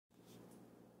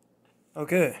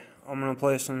Okay, I'm gonna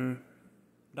play some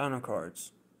Dino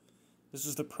Cards. This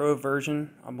is the pro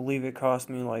version. I believe it cost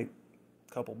me like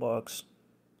a couple bucks.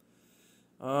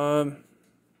 I'm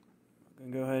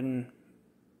gonna go ahead and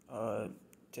uh,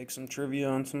 take some trivia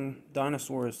on some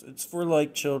dinosaurs. It's for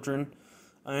like children,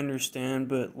 I understand,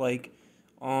 but like,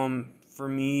 for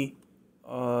me,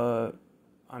 uh,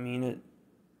 I mean it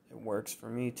works for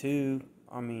me too.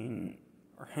 I mean,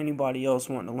 or anybody else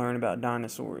wanting to learn about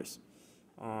dinosaurs.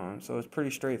 So it's pretty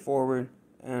straightforward,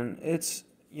 and it's,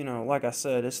 like I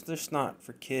said, it's just not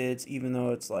for kids, even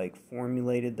though it's like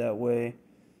formulated that way.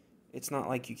 It's not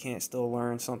like you can't still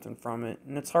learn something from it,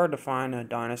 and it's hard to find a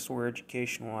dinosaur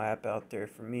educational app out there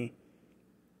for me,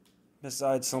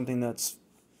 besides something that's,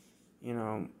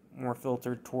 more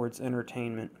filtered towards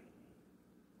entertainment.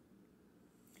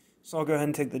 So I'll go ahead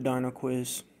and take the dino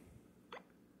quiz.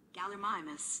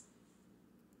 Gallimimus.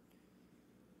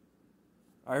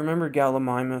 I remember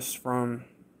Gallimimus from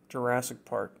Jurassic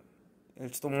Park.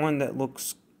 It's the one that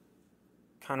looks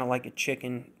kind of like a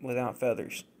chicken without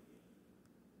feathers.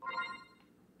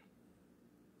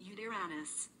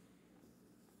 Uteranus.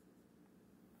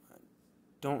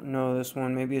 Don't know this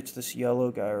one. Maybe it's this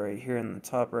yellow guy right here in the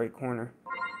top right corner.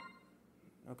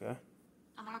 Okay.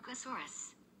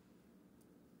 Amargasaurus.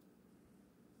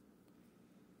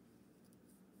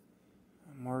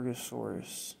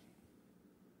 Margosaurus.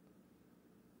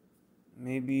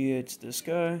 Maybe it's this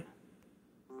guy?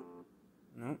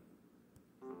 Nope.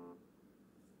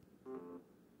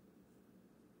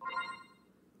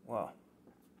 Wow.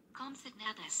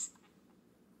 Compsognathus.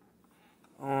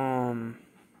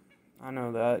 I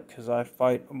know that because I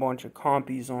fight a bunch of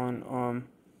compies on,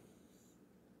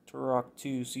 Turok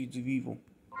 2 Seeds of Evil.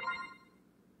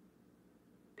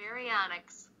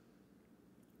 Baryonyx.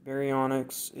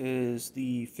 Baryonyx is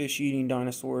the fish-eating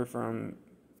dinosaur from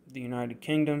the United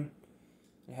Kingdom.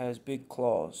 It has big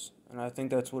claws, and I think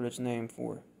that's what it's named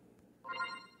for.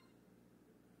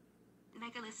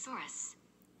 Megalosaurus.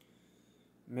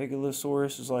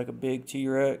 Megalosaurus is like a big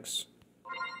T-Rex.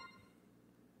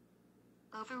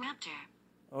 Oviraptor.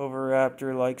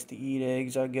 Oviraptor likes to eat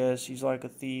eggs, I guess. He's like a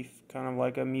thief, kind of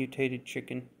like a mutated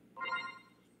chicken.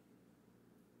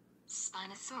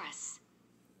 Spinosaurus.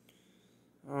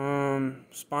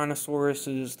 Spinosaurus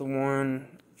is the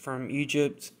one from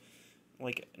Egypt,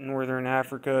 like northern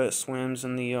Africa. It swims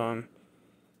in the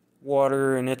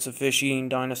water, and it's a fish-eating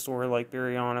dinosaur like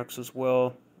Baryonyx as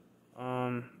well,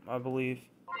 I believe.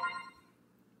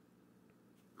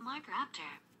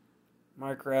 Microraptor.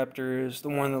 Microraptor is the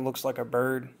one that looks like a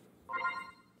bird.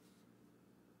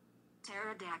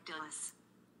 Pterodactylus.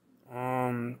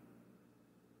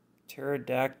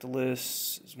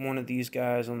 Pterodactylus is one of these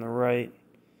guys on the right.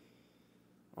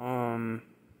 I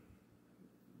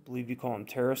believe you call them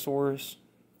pterosaurs.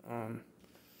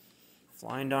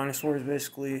 Flying dinosaurs,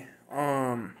 basically.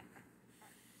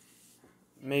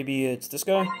 Maybe it's this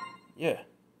guy? Yeah.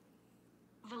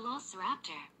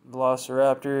 Velociraptor.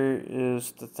 Velociraptor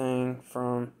is the thing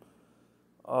from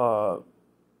the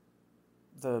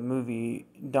movie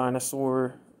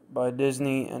Dinosaur by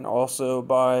Disney, and also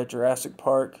by Jurassic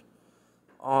Park,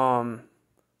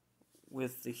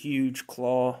 with the huge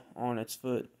claw on its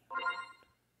foot.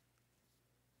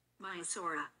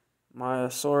 Maiasaura.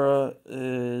 Maiasaura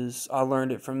is, I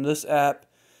learned it from this app.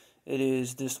 It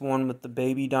is this one with the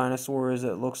baby dinosaurs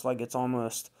that looks like it's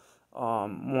almost,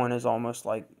 one is almost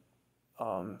like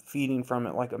feeding from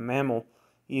it like a mammal,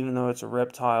 even though it's a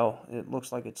reptile. It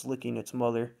looks like it's licking its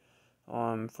mother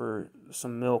for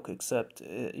some milk, except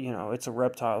it's a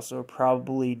reptile, so it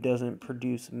probably doesn't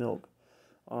produce milk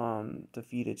to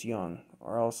feed its young,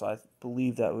 or else I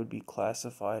believe that would be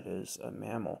classified as a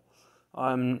mammal.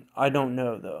 I don't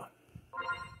know though,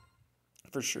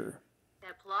 for sure.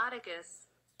 Diplodocus.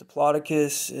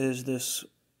 Diplodocus is this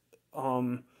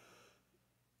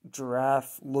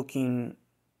giraffe-looking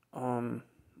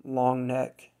long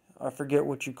neck. I forget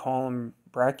what you call them,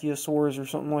 brachiosaurs or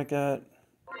something like that.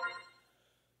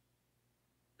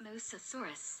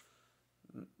 Mosasaurus.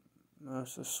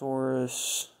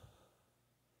 Mosasaurus.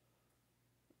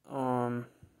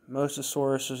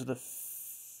 Mosasaurus is the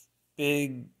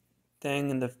big thing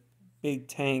in the big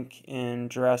tank in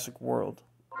Jurassic World.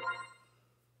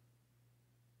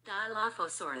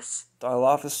 Dilophosaurus.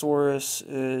 Dilophosaurus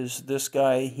is this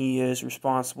guy. He is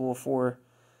responsible for,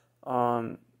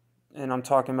 and I'm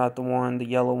talking about the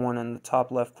yellow one in the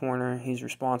top left corner. He's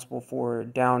responsible for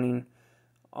downing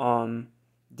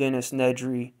Dennis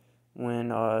Nedry when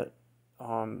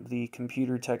the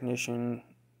computer technician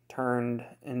turned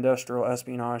industrial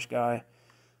espionage guy,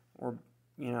 or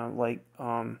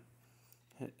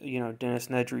you know, Dennis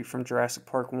Nedry from Jurassic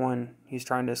Park 1. He's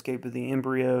trying to escape with the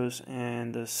embryos,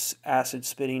 and this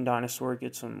acid-spitting dinosaur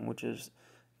gets him, which is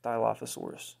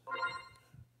Dilophosaurus.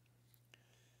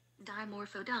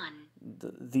 Dimorphodon.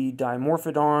 The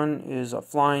Dimorphodon is a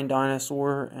flying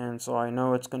dinosaur, and so I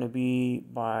know it's going to be,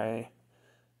 by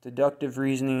deductive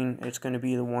reasoning, it's going to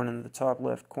be the one in the top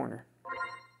left corner.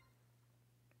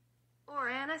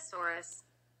 Oranosaurus.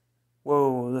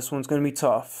 Whoa, this one's going to be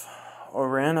tough.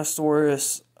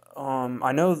 Oranosaurus,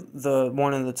 I know the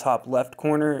one in the top left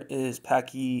corner is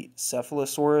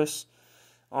Pachycephalosaurus,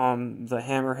 the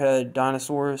hammerhead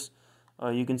dinosaurs.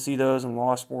 You can see those in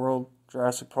Lost World,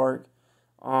 Jurassic Park.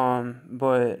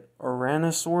 But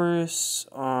Oranosaurus,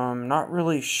 not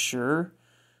really sure.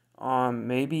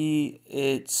 Maybe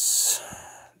it's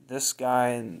this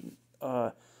guy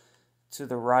to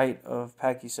the right of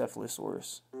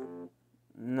Pachycephalosaurus.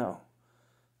 No.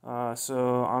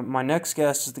 So my next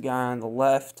guess is the guy on the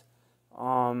left,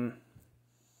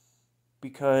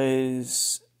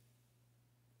 because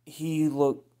he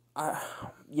looked.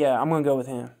 Yeah, I'm gonna go with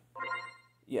him.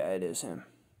 Yeah, it is him.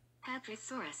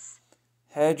 Hadrosaurus.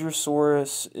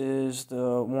 Hadrosaurus is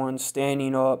the one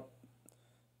standing up,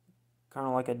 kind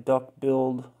of like a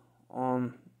duck-billed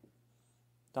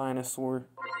dinosaur.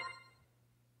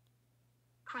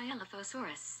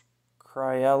 Cryolophosaurus.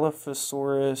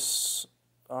 Cryolophosaurus.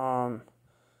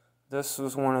 This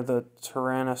was one of the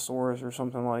Tyrannosaurs or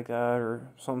something like that, or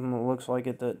something that looks like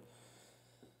it. That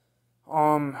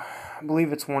I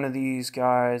believe it's one of these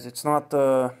guys. It's not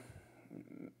the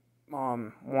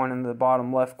one in the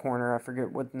bottom left corner. I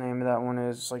forget what the name of that one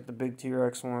is. It's like the big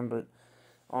T-Rex one, but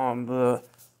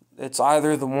it's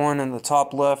either the one in the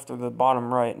top left or the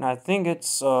bottom right, and I think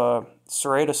it's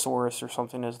Ceratosaurus or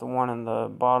something is the one in the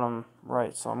bottom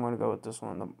right. So I'm gonna go with this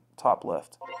one, the top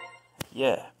left.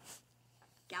 Yeah.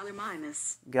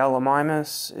 Gallimimus.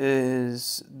 Gallimimus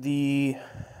is the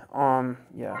yeah, I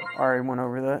already went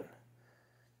over that.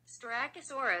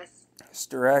 Styracosaurus.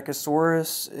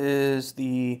 Styracosaurus is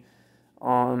the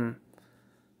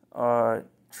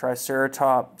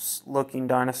Triceratops looking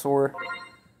dinosaur.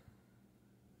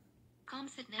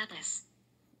 Compsognathus.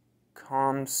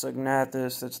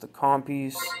 Compsognathus, that's the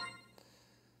compies.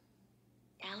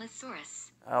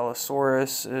 Allosaurus.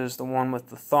 Allosaurus is the one with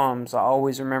the thumbs. I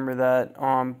always remember that.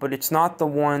 But it's not the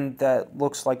one that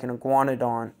looks like an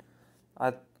iguanodon.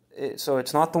 So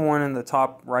it's not the one in the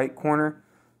top right corner,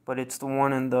 but it's the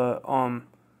one in the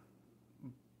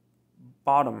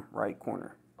bottom right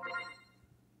corner.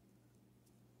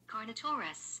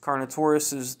 Carnotaurus.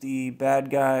 Carnotaurus is the bad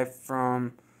guy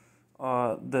from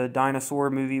the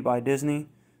dinosaur movie by Disney,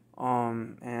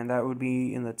 and that would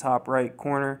be in the top right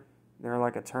corner. They're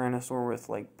like a tyrannosaur with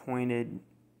like pointed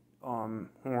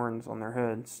horns on their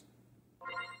heads.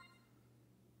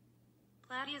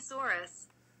 Platyosaurus.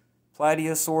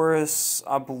 Platyosaurus,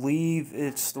 I believe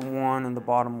it's the one in the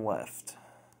bottom left.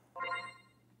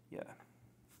 Yeah.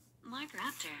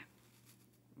 Microraptor.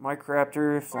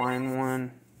 Microraptor, flying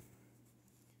one.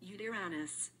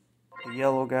 Euteranus. The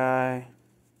yellow guy.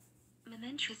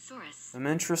 Mementrosaurus.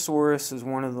 Mementrosaurus is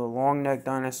one of the long-necked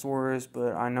dinosaurs,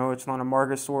 but I know it's not a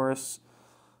Margosaurus,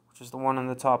 which is the one in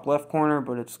the top left corner,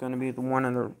 but it's going to be the one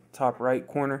in the top right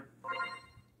corner.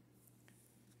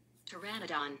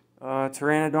 Pteranodon.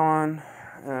 Pteranodon,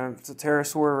 it's a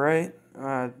pterosaur, right?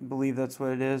 I believe that's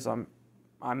what it is. I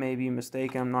may be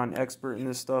mistaken. I'm not an expert in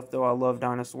this stuff, though I love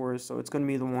dinosaurs, so it's going to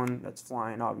be the one that's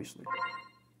flying, obviously.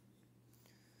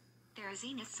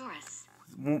 Therizinosaurus.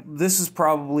 This is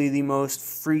probably the most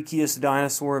freakiest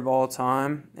dinosaur of all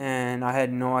time, and I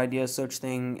had no idea such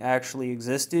thing actually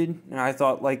existed, and I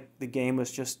thought like the game was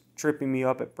just tripping me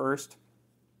up at first.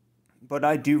 But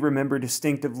I do remember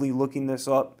distinctively looking this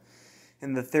up,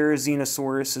 and the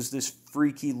Therizinosaurus is this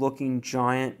freaky looking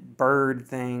giant bird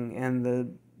thing in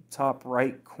the top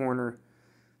right corner.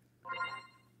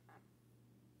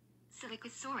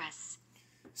 Psittacosaurus.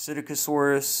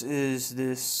 Psittacosaurus is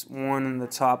this one in the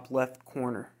top left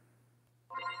corner.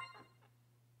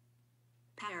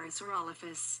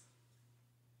 Parasaurolophus.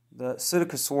 The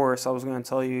Psittacosaurus, I was going to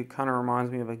tell you, kind of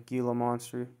reminds me of a Gila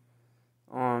monster.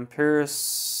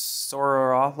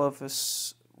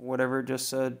 Parasaurolophus, whatever it just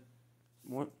said.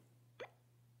 What?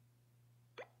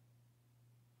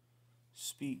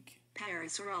 Speak.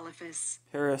 Parasaurolophus.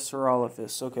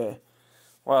 Parasaurolophus, okay.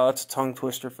 Wow, that's a tongue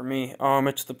twister for me.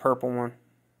 It's the purple one.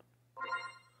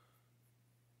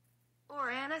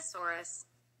 Oranosaurus.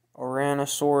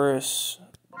 Oranosaurus,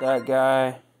 that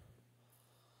guy.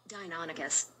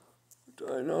 Deinonychus.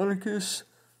 Deinonychus.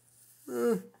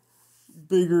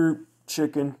 Bigger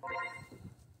chicken.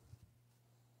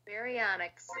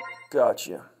 Baryonyx.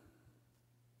 Gotcha.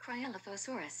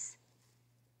 Cryolithosaurus.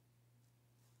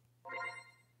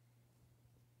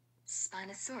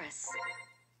 Spinosaurus.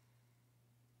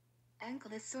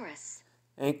 Ankylosaurus.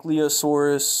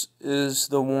 Ankylosaurus is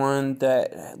the one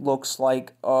that looks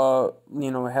like,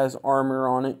 it has armor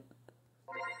on it.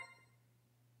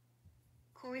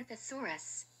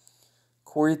 Corythosaurus.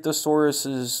 Corythosaurus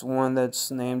is one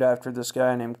that's named after this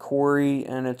guy named Cory,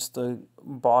 and it's the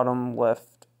bottom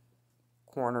left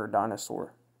corner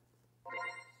dinosaur.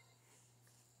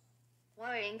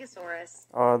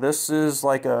 Warangosaurus. This is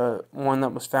like a one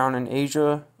that was found in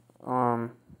Asia.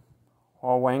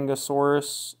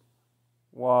 Warangosaurus.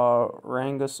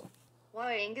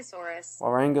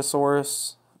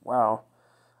 Warangosaurus. Wow.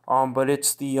 But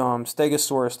it's the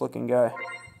Stegosaurus looking guy.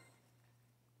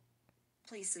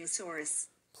 Plesiosaurus.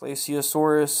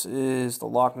 Plesiosaurus is the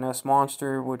Loch Ness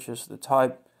Monster, which is the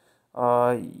type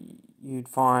you'd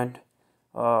find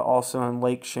also in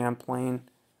Lake Champlain,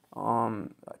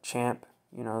 Champ,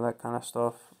 that kind of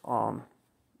stuff,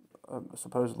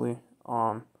 supposedly,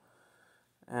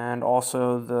 and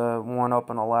also the one up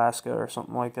in Alaska or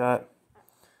something like that.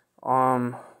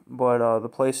 But the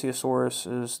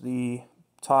Plesiosaurus is the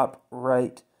top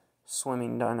right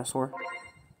swimming dinosaur.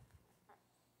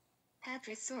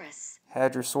 Hadrosaurus.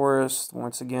 Hadrosaurus,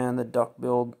 once again, the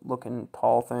duck-billed looking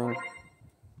tall thing.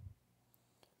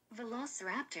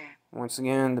 Velociraptor. Once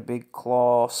again, the big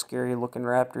claw, scary looking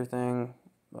raptor thing.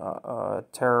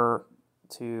 Terror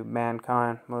to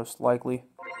mankind, most likely.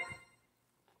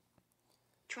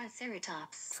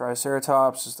 Triceratops.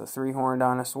 Triceratops is the three-horned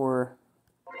dinosaur.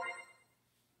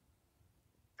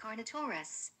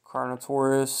 Carnotaurus.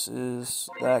 Carnotaurus is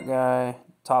that guy,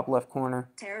 top left corner.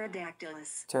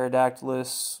 Pterodactylus.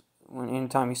 Pterodactylus,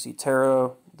 anytime you see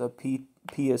ptero, the P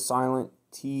is silent,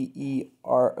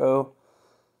 T-E-R-O.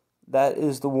 That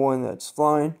is the one that's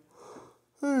flying.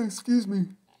 Hey, excuse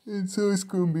me. And so it's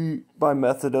going to be, by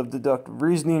method of deductive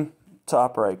reasoning,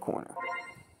 top right corner.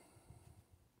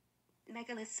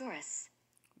 Megalosaurus.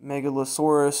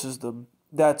 Megalosaurus is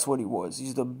that's what he was.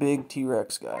 He's the big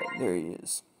T-Rex guy. There he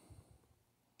is.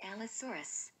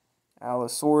 Allosaurus.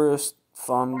 Allosaurus,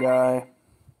 thumb guy.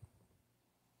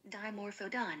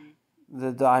 Dimorphodon.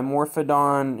 The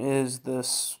Dimorphodon is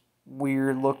this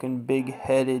weird-looking,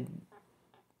 big-headed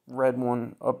red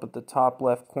one up at the top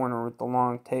left corner with the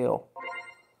long tail.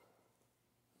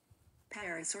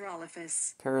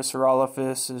 Parasaurolophus.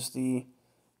 Parasaurolophus is the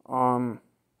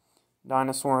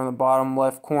dinosaur in the bottom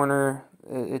left corner.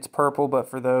 It's purple, but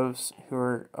for those who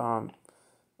are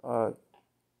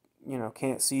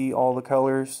can't see all the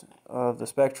colors of the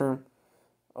spectrum,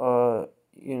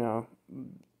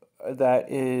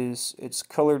 it's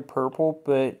colored purple,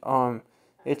 but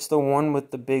it's the one with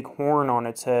the big horn on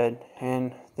its head,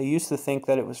 and they used to think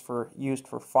that it was used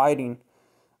for fighting,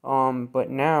 but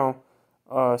now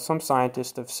some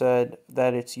scientists have said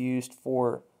that it's used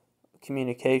for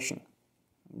communication.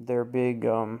 Their big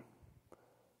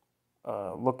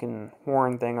looking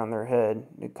horn thing on their head.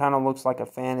 It kind of looks like a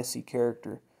fantasy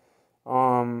character,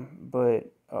 or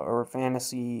a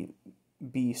fantasy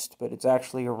beast, but it's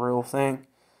actually a real thing.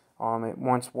 It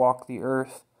once walked the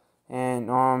earth, and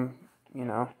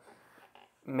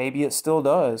maybe it still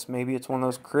does. Maybe it's one of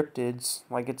those cryptids,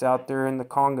 like it's out there in the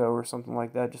Congo or something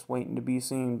like that, just waiting to be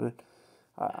seen. But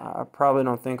I probably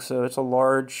don't think so. It's a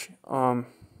large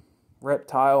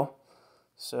reptile,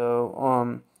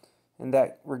 so in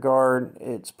that regard,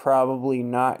 it's probably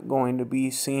not going to be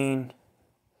seen.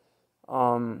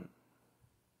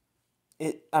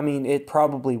 It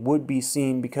probably would be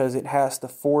seen because it has to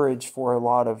forage for a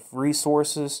lot of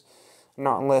resources,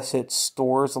 not unless it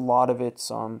stores a lot of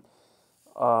its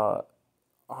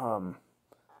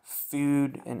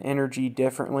food and energy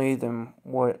differently than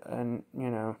what,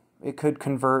 it could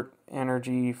convert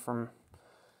energy from,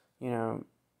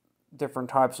 different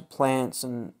types of plants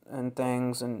and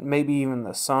things, and maybe even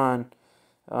the sun.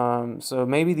 So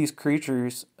maybe these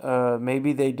creatures,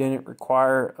 maybe they didn't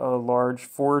require a large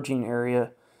foraging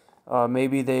area.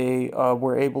 Maybe they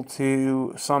were able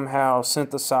to somehow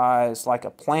synthesize, like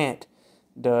a plant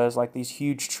does, like these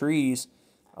huge trees.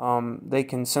 They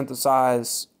can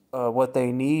synthesize what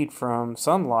they need from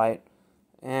sunlight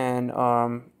and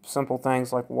simple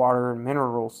things like water and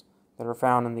minerals that are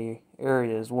found in the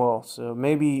area as well. So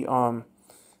maybe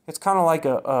it's kind of like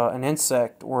an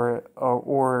insect or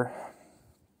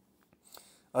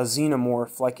a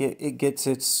xenomorph, like it gets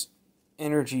its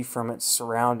energy from its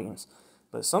surroundings.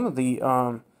 But some of the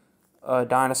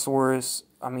dinosaurs,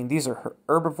 these are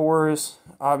herbivores,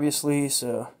 obviously,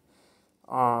 so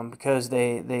because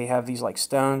they have these like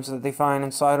stones that they find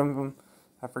inside of them.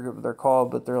 I forget what they're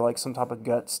called, but they're like some type of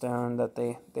gut stone that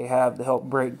they have to help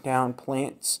break down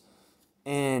plants.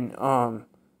 And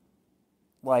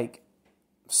like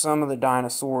some of the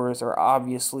dinosaurs are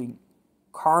obviously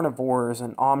carnivores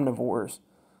and omnivores,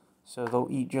 so they'll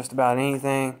eat just about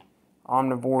anything.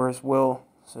 Omnivores will.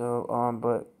 So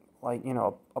but like, you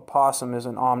know, a possum is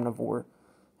an omnivore,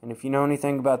 and if you know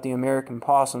anything about the American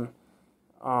possum,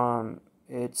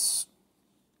 it's,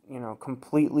 you know,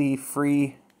 completely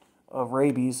free of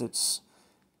rabies. It's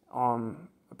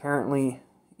apparently,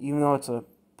 even though it's a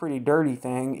pretty dirty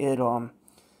thing, it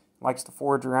likes to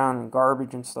forage around in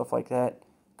garbage and stuff like that,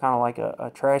 kind of like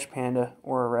a trash panda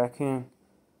or a raccoon.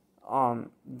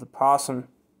 The possum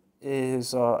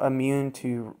is immune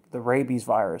to the rabies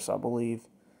virus, I believe,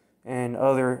 and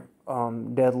other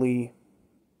deadly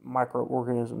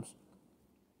microorganisms.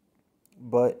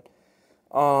 But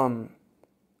a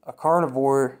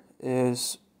carnivore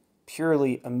is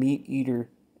purely a meat eater,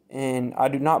 and I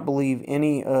do not believe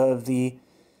any of the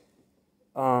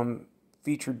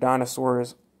featured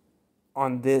dinosaurs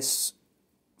on this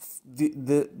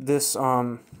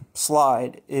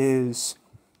slide is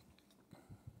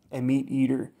a meat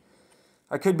eater.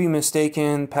 I could be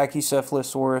mistaken.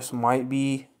 Pachycephalosaurus might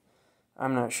be.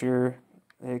 I'm not sure.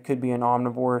 It could be an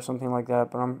omnivore or something like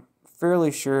that, but I'm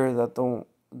fairly sure that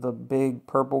the big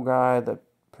purple guy, the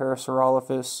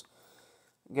Parasaurolophus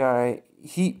guy,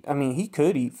 he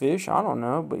could eat fish. I don't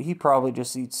know, but he probably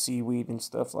just eats seaweed and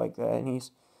stuff like that. And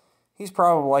he's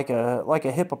probably like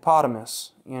a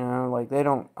hippopotamus. You know, like I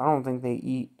don't think they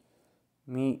eat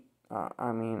meat.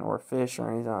 Or fish or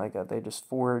anything like that. They just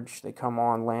forage. They come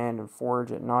on land and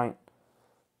forage at night.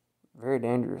 Very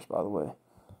dangerous, by the way.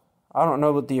 I don't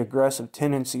know what the aggressive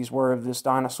tendencies were of this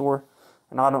dinosaur,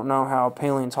 and I don't know how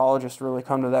paleontologists really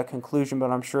come to that conclusion,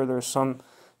 but I'm sure there's some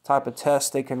type of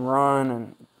test they can run,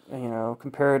 and, you know,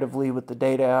 comparatively with the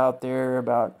data out there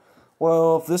about,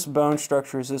 well, if this bone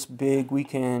structure is this big, we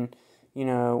can, you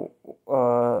know,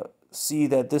 see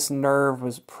that this nerve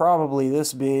was probably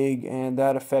this big, and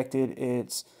that affected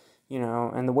its, you know,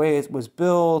 and the way it was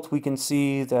built, we can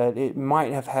see that it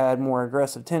might have had more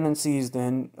aggressive tendencies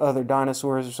than other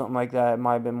dinosaurs or something like that. It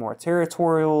might have been more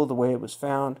territorial, the way it was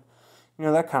found, you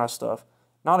know, that kind of stuff.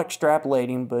 Not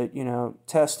extrapolating, but, you know,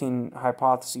 testing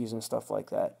hypotheses and stuff like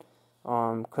that.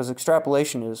 Because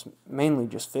extrapolation is mainly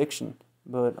just fiction,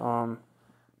 but, you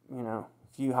know,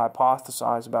 if you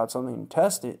hypothesize about something and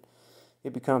test it,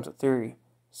 it becomes a theory.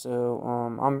 So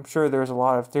I'm sure there's a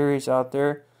lot of theories out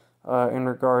there in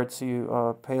regard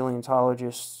to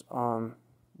paleontologists'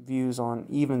 views on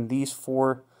even these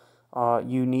four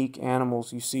unique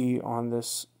animals you see on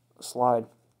this slide.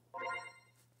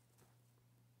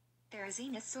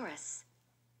 Therizinosaurus.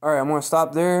 Alright, I'm going to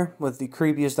stop there with the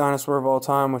creepiest dinosaur of all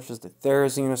time, which is the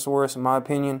Therizinosaurus, in my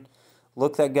opinion.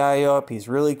 Look that guy up. He's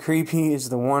really creepy. He's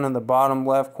the one in the bottom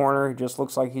left corner. He just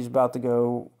looks like he's about to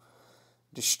go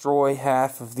destroy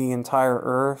half of the entire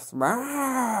earth.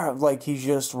 Like he's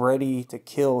just ready to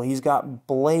kill. He's got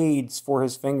blades for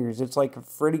his fingers. It's like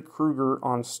Freddy Krueger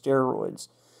on steroids.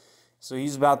 So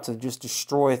he's about to just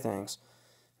destroy things.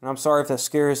 And I'm sorry if that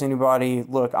scares anybody.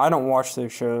 Look, I don't watch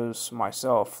those shows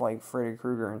myself, like Freddy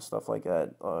Krueger and stuff like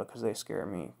that, because they scare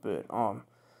me. But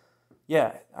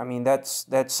yeah, I mean, that's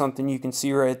something you can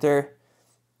see right there.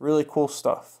 Really cool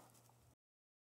stuff.